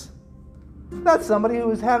rocks. That's somebody who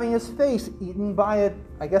was having his face eaten by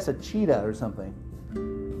a cheetah or something.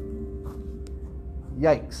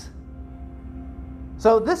 Yikes.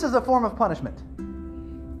 So this is a form of punishment.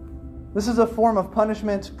 This is a form of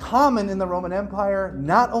punishment common in the Roman Empire,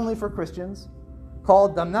 not only for Christians,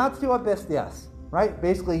 called damnatio a bestias, right?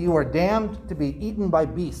 Basically, you are damned to be eaten by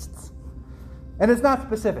beasts. And it's not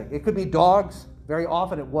specific. It could be dogs. Very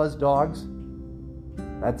often it was dogs.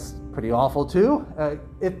 That's pretty awful too.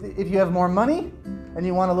 If you have more money and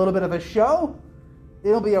you want a little bit of a show,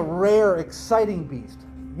 it'll be a rare, exciting beast.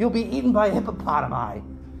 You'll be eaten by hippopotami.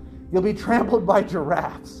 You'll be trampled by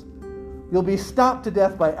giraffes. You'll be stomped to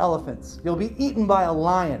death by elephants. You'll be eaten by a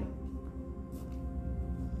lion.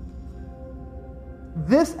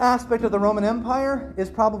 This aspect of the Roman Empire is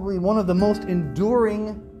probably one of the most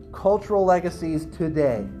enduring cultural legacies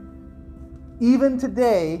today. Even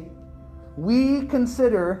today, we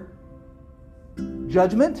consider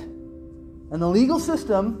judgment and the legal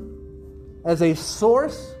system as a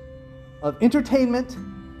source of entertainment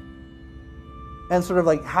and sort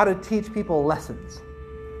of how to teach people lessons.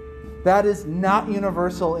 That is not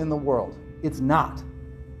universal in the world. It's not.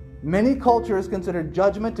 Many cultures consider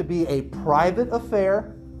judgment to be a private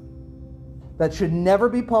affair that should never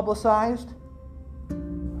be publicized,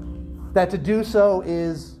 that to do so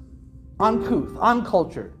is uncouth,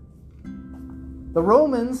 uncultured. The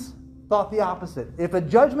Romans thought the opposite. If a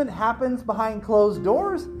judgment happens behind closed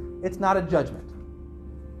doors, it's not a judgment.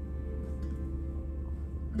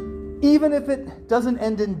 Even if it doesn't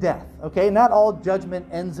end in death, okay? Not all judgment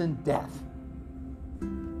ends in death.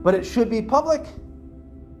 But it should be public.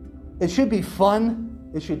 It should be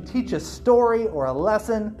fun. It should teach a story or a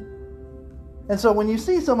lesson. And so when you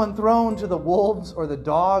see someone thrown to the wolves or the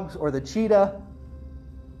dogs or the cheetah,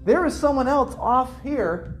 there is someone else off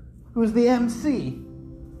here who's the MC,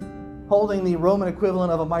 holding the Roman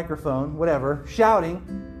equivalent of a microphone, whatever,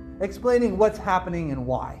 shouting, explaining what's happening and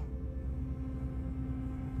why.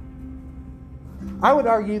 I would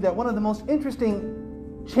argue that one of the most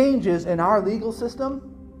interesting changes in our legal system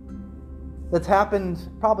that's happened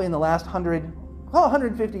probably in the last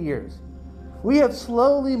 150 years, we have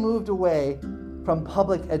slowly moved away from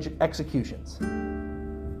public executions.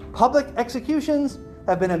 Public executions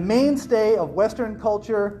have been a mainstay of Western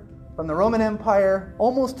culture from the Roman Empire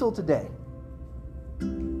almost till today.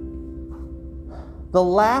 The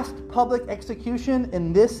last public execution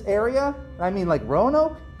in this area, I mean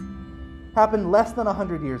Roanoke, happened less than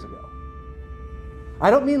 100 years ago. I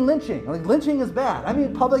don't mean lynching. Lynching is bad. I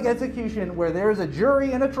mean public execution where there's a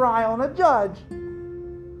jury and a trial and a judge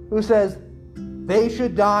who says, They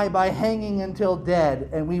should die by hanging until dead,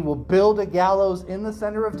 and we will build a gallows in the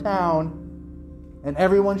center of town, and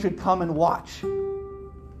everyone should come and watch.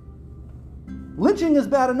 Lynching is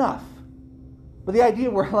bad enough, but the idea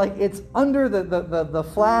where like it's under the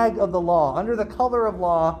flag of the law, under the color of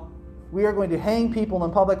law, we are going to hang people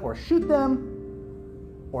in public or shoot them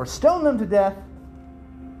or stone them to death.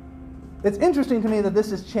 It's interesting to me that this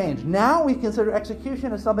has changed. Now we consider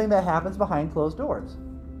execution as something that happens behind closed doors.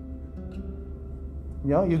 You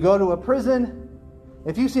know, you go to a prison.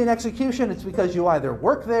 If you see an execution, it's because you either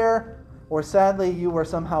work there or sadly you were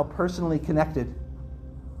somehow personally connected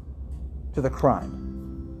to the crime.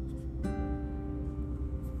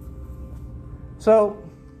 So,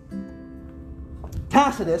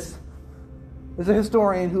 Tacitus is a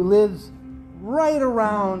historian who lives right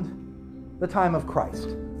around the time of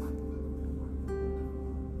Christ.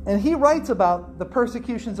 And he writes about the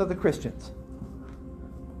persecutions of the Christians.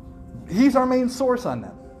 He's our main source on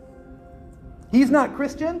them. He's not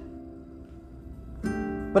Christian,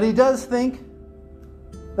 but he does think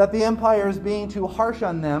that the empire is being too harsh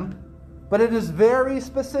on them, but it is very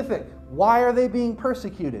specific. Why are they being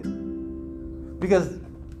persecuted? Because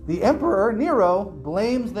the emperor, Nero,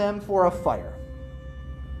 blames them for a fire.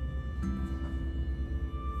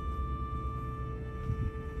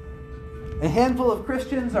 A handful of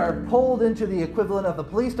Christians are pulled into the equivalent of the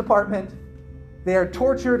police department. They are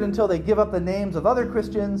tortured until they give up the names of other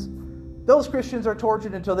Christians. Those Christians are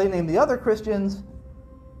tortured until they name the other Christians.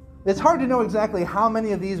 It's hard to know exactly how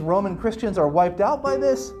many of these Roman Christians are wiped out by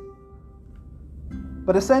this,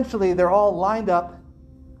 but essentially they're all lined up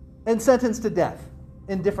and sentenced to death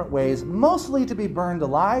in different ways, mostly to be burned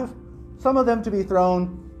alive, some of them to be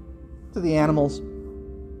thrown to the animals.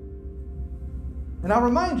 And I'll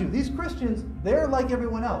remind you, these Christians, they're like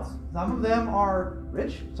everyone else. Some of them are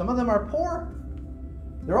rich, some of them are poor.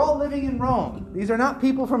 They're all living in Rome. These are not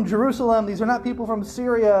people from Jerusalem. These are not people from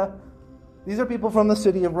Syria. These are people from the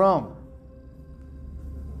city of Rome.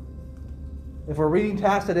 If we're reading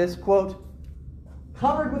Tacitus, quote,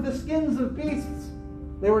 covered with the skins of beasts,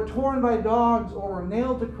 they were torn by dogs or were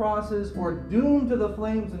nailed to crosses or doomed to the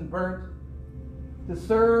flames and burnt to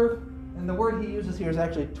serve, and the word he uses here is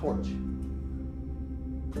actually torch.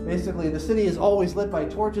 Basically, the city is always lit by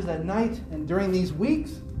torches at night, and during these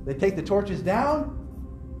weeks, they take the torches down,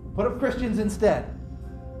 put up Christians instead,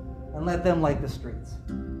 and let them light the streets.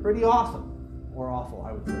 Pretty awesome, or awful,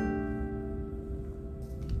 I would say.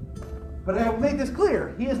 But I will make this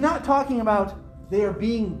clear. He is not talking about they are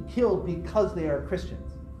being killed because they are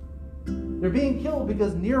Christians. They're being killed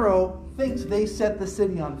because Nero thinks they set the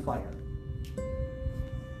city on fire.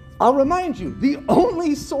 I'll remind you, the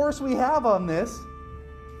only source we have on this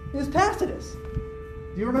is Tacitus.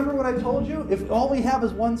 Do you remember what I told you? If all we have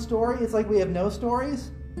is one story, it's like we have no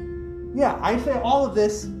stories. Yeah, I say all of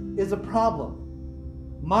this is a problem.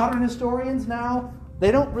 Modern historians now,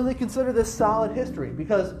 they don't really consider this solid history,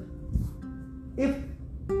 because if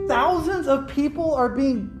thousands of people are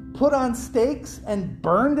being put on stakes and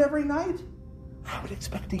burned every night, I would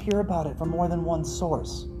expect to hear about it from more than one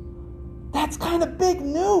source. That's kind of big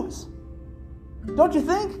news, don't you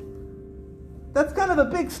think? That's kind of a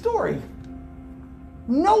big story.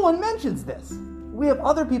 No one mentions this. We have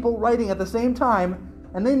other people writing at the same time,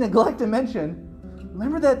 and they neglect to mention,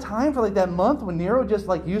 remember that time for like that month when Nero just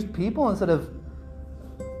like used people instead of...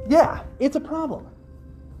 Yeah, it's a problem.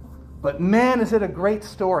 But man, is it a great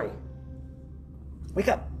story. Wake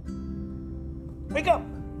up. Wake up.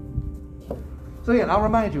 So again, I'll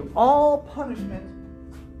remind you, all punishment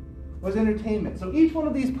was entertainment. So each one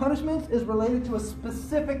of these punishments is related to a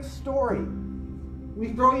specific story.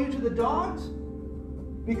 We throw you to the dogs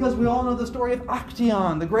because we all know the story of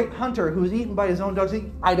Actaeon, the great hunter who was eaten by his own dogs.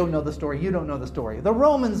 I don't know the story. You don't know the story. The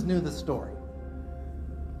Romans knew the story.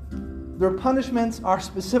 Their punishments are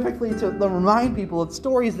specifically to remind people of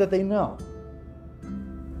stories that they know.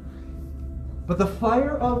 But the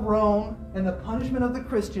fire of Rome and the punishment of the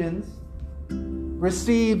Christians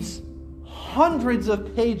receives hundreds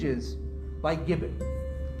of pages by Gibbon.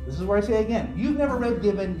 This is where I say again, you've never read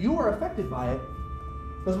Gibbon, you are affected by it,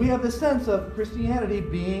 because we have this sense of Christianity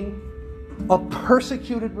being a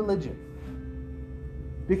persecuted religion.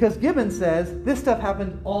 Because Gibbon says this stuff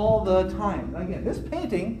happened all the time. Again, this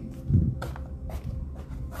painting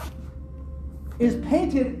is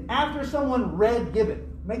painted after someone read Gibbon.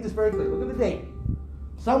 Make this very clear. Look at the date.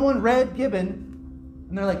 Someone read Gibbon,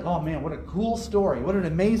 and they're like, oh man, what a cool story. What an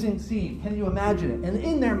amazing scene. Can you imagine it? And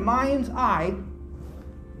in their mind's eye,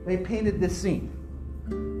 they painted this scene.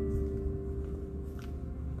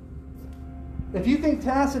 If you think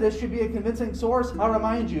Tacitus should be a convincing source, I'll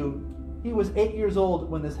remind you, he was 8 years old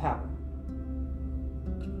when this happened.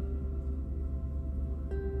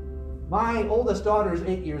 My oldest daughter is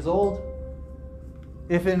 8 years old.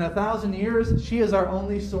 If in 1,000 years she is our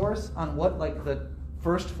only source on what like the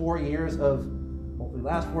first 4 years of, hopefully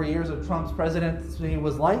last 4 years of Trump's presidency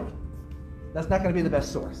was like, that's not going to be the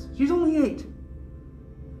best source. She's only 8.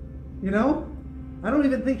 You know? I don't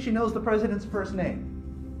even think she knows the president's first name.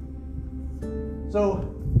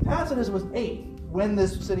 So Tacitus was 8 when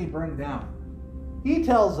this city burned down. He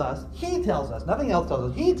tells us, nothing else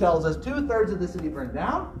tells us, he tells us 2/3 of the city burned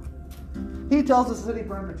down. He tells us the city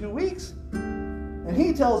burned for 2 weeks. And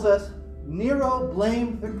he tells us Nero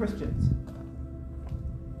blamed the Christians.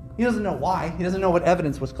 He doesn't know why. He doesn't know what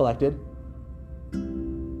evidence was collected.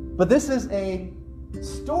 But this is a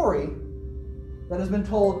story that has been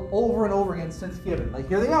told over and over again since Gibbon. Like,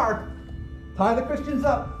 here they are. Tie the Christians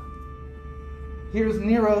up. Here's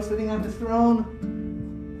Nero sitting on his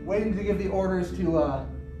throne, waiting to give the orders to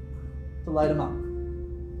light them up.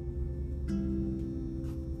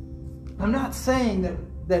 I'm not saying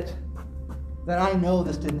that I know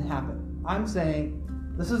this didn't happen. I'm saying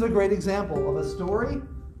this is a great example of a story,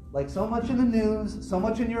 like so much in the news, so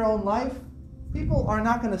much in your own life. People are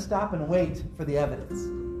not going to stop and wait for the evidence.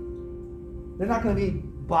 They're not going to be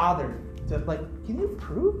bothered to, like, can you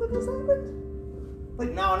prove that this happened?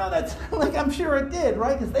 Like, no, that's, like, I'm sure it did,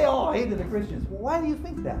 right? Because they all hated the Christians. Well, why do you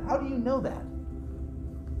think that? How do you know that?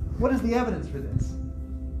 What is the evidence for this?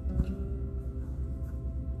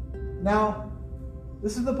 Now,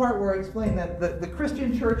 this is the part where I explain that the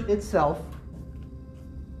Christian church itself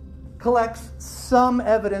collects some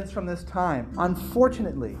evidence from this time.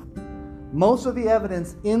 Unfortunately, most of the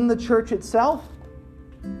evidence in the church itself,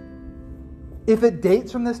 if it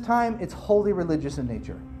dates from this time, it's wholly religious in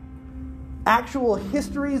nature. Actual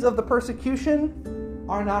histories of the persecution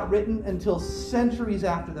are not written until centuries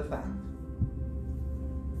after the fact.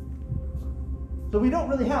 So we don't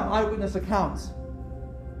really have eyewitness accounts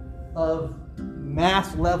of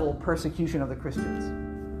mass level persecution of the Christians.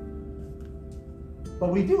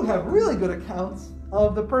 But we do have really good accounts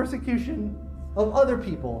of the persecution of other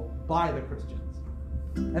people by the Christians.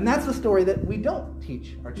 And that's the story that we don't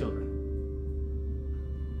teach our children.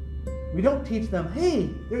 We don't teach them, hey,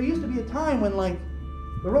 there used to be a time when, like,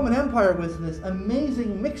 the Roman Empire was this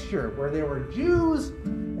amazing mixture where there were Jews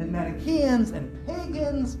and Manichaeans and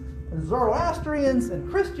pagans and Zoroastrians and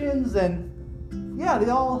Christians, and yeah, they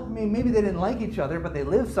all, I mean, maybe they didn't like each other, but they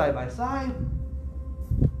lived side by side.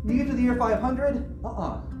 You get to the year 500,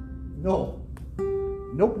 no.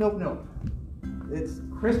 Nope. It's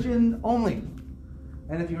Christian only.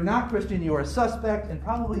 And if you're not Christian, you are a suspect, and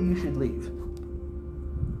probably you should leave.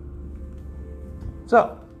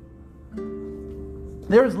 So,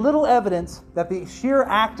 there is little evidence that the sheer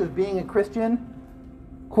act of being a Christian,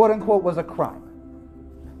 quote unquote, was a crime.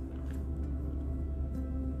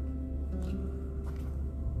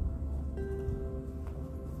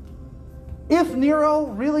 If Nero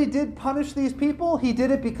really did punish these people, he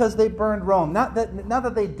did it because they burned Rome. Not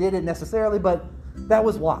that they did it necessarily, but that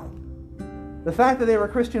was why. The fact that they were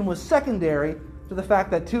Christian was secondary to the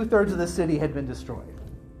fact that 2/3 of the city had been destroyed.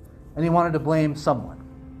 And he wanted to blame someone.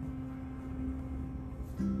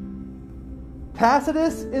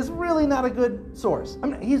 Tacitus is really not a good source. I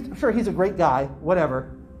mean, he's a great guy,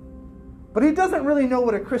 whatever. But he doesn't really know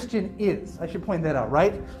what a Christian is. I should point that out,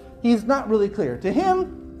 right? He's not really clear. To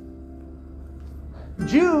him,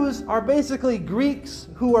 Jews are basically Greeks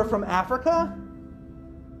who are from Africa.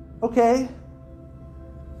 Okay.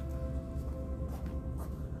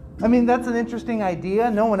 I mean, that's an interesting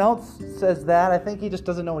idea. No one else says that. I think he just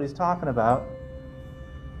doesn't know what he's talking about.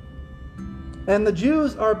 And the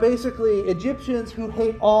Jews are basically Egyptians who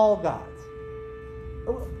hate all gods.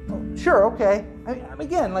 Sure, okay. I mean,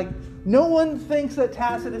 again, like, no one thinks that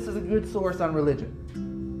Tacitus is a good source on religion.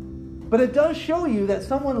 But it does show you that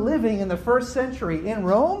someone living in the 1st century in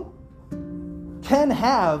Rome can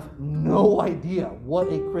have no idea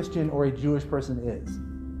what a Christian or a Jewish person is.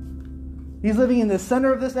 He's living in the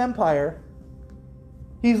center of this empire.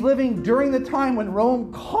 He's living during the time when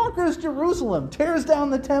Rome conquers Jerusalem, tears down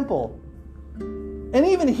the temple. And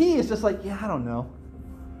even he is just like, yeah, I don't know.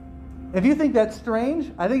 If you think that's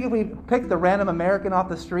strange, I think if we picked the random American off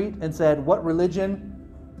the street and said, what religion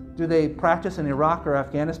do they practice in Iraq or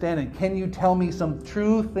Afghanistan, and can you tell me some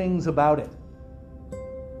true things about it?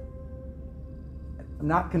 I'm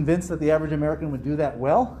not convinced that the average American would do that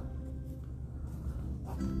well.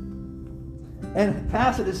 And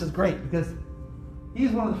Tacitus is great because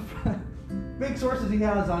he's one of the big sources he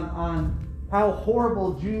has on how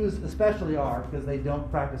horrible Jews especially are because they don't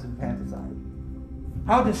practice infanticide.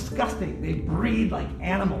 How disgusting. They breed like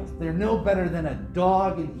animals. They're no better than a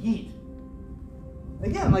dog in heat.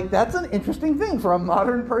 Again, like, that's an interesting thing for a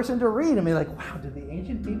modern person to read and be like, wow, did the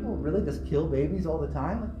ancient people really just kill babies all the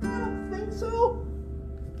time? Like, I don't think so.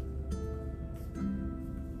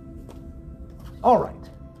 All right.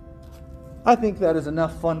 I think that is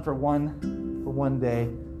enough fun for one day.